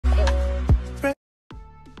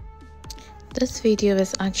This video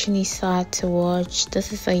is actually sad to watch.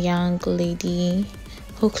 This is a young lady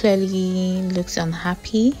who clearly looks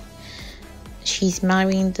unhappy. She's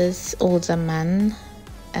marrying this older man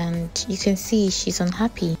and you can see she's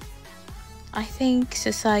unhappy. I think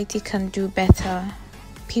society can do better.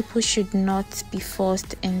 People should not be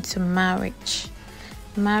forced into marriage.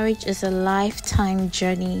 Marriage is a lifetime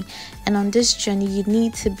journey, and on this journey you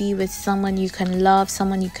need to be with someone you can love,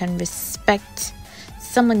 someone you can respect,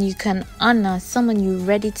 someone you can honor, someone you're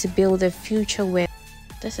ready to build a future with.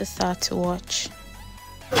 This is sad to watch.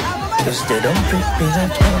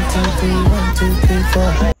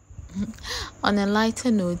 On a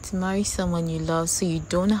lighter note, marry someone you love so you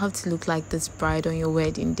don't have to look like this bride on your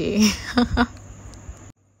wedding day.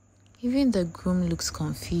 Even the groom looks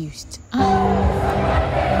confused.